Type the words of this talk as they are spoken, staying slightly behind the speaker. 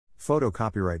Photo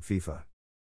copyright FIFA.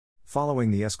 Following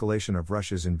the escalation of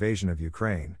Russia's invasion of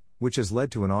Ukraine, which has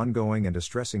led to an ongoing and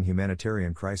distressing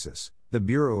humanitarian crisis, the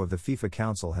Bureau of the FIFA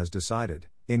Council has decided,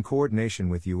 in coordination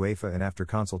with UEFA and after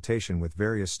consultation with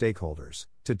various stakeholders,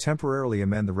 to temporarily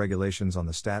amend the regulations on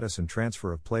the status and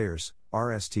transfer of players,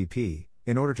 RSTP,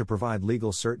 in order to provide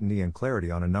legal certainty and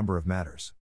clarity on a number of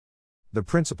matters. The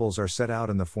principles are set out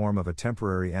in the form of a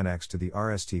temporary annex to the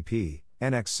RSTP,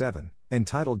 Annex 7,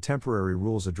 entitled Temporary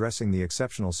Rules Addressing the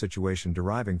Exceptional Situation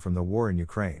Deriving from the War in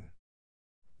Ukraine.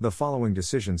 The following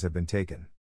decisions have been taken.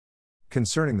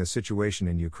 Concerning the situation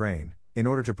in Ukraine, in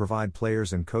order to provide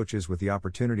players and coaches with the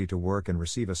opportunity to work and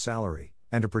receive a salary,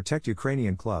 and to protect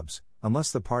Ukrainian clubs,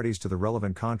 unless the parties to the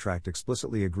relevant contract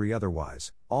explicitly agree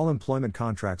otherwise, all employment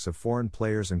contracts of foreign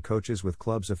players and coaches with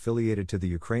clubs affiliated to the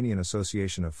Ukrainian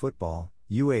Association of Football,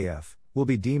 UAF, will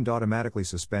be deemed automatically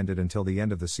suspended until the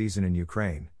end of the season in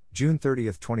Ukraine, June 30,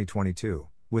 2022,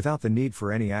 without the need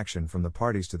for any action from the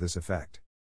parties to this effect.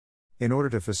 In order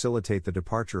to facilitate the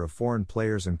departure of foreign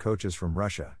players and coaches from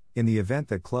Russia, in the event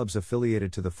that clubs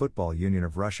affiliated to the Football Union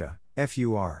of Russia,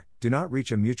 FUR, do not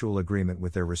reach a mutual agreement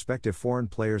with their respective foreign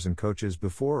players and coaches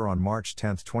before or on March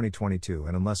 10, 2022,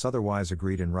 and unless otherwise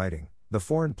agreed in writing, the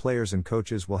foreign players and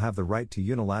coaches will have the right to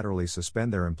unilaterally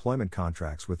suspend their employment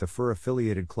contracts with the FUR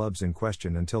affiliated clubs in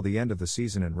question until the end of the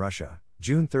season in Russia,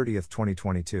 June 30,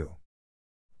 2022.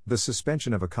 The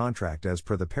suspension of a contract as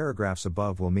per the paragraphs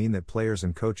above will mean that players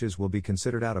and coaches will be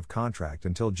considered out of contract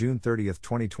until June 30,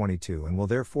 2022, and will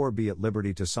therefore be at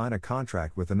liberty to sign a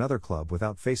contract with another club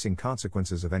without facing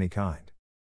consequences of any kind.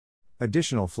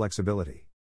 Additional flexibility.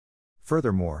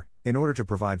 Furthermore, in order to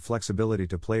provide flexibility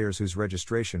to players whose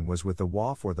registration was with the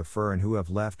WAF or the FUR and who have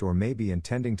left or may be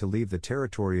intending to leave the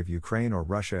territory of Ukraine or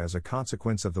Russia as a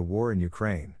consequence of the war in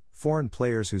Ukraine, foreign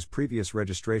players whose previous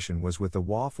registration was with the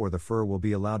WAF or the FUR will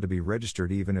be allowed to be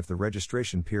registered even if the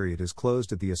registration period is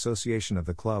closed at the association of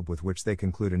the club with which they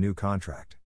conclude a new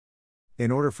contract. In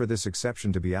order for this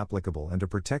exception to be applicable and to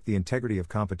protect the integrity of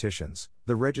competitions,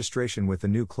 the registration with the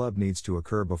new club needs to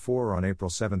occur before or on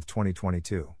April 7,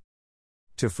 2022.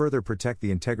 To further protect the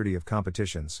integrity of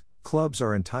competitions, clubs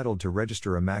are entitled to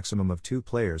register a maximum of 2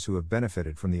 players who have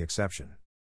benefited from the exception.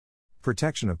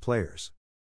 Protection of players.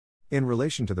 In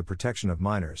relation to the protection of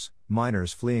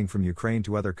minors fleeing from Ukraine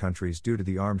to other countries due to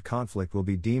the armed conflict will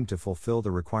be deemed to fulfill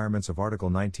the requirements of Article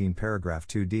 19, Paragraph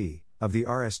 2d, of the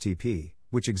RSTP,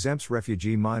 which exempts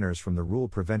refugee minors from the rule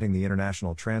preventing the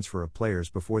international transfer of players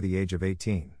before the age of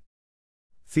 18.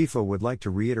 FIFA would like to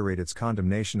reiterate its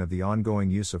condemnation of the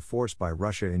ongoing use of force by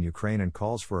Russia in Ukraine and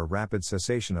calls for a rapid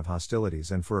cessation of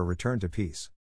hostilities and for a return to peace.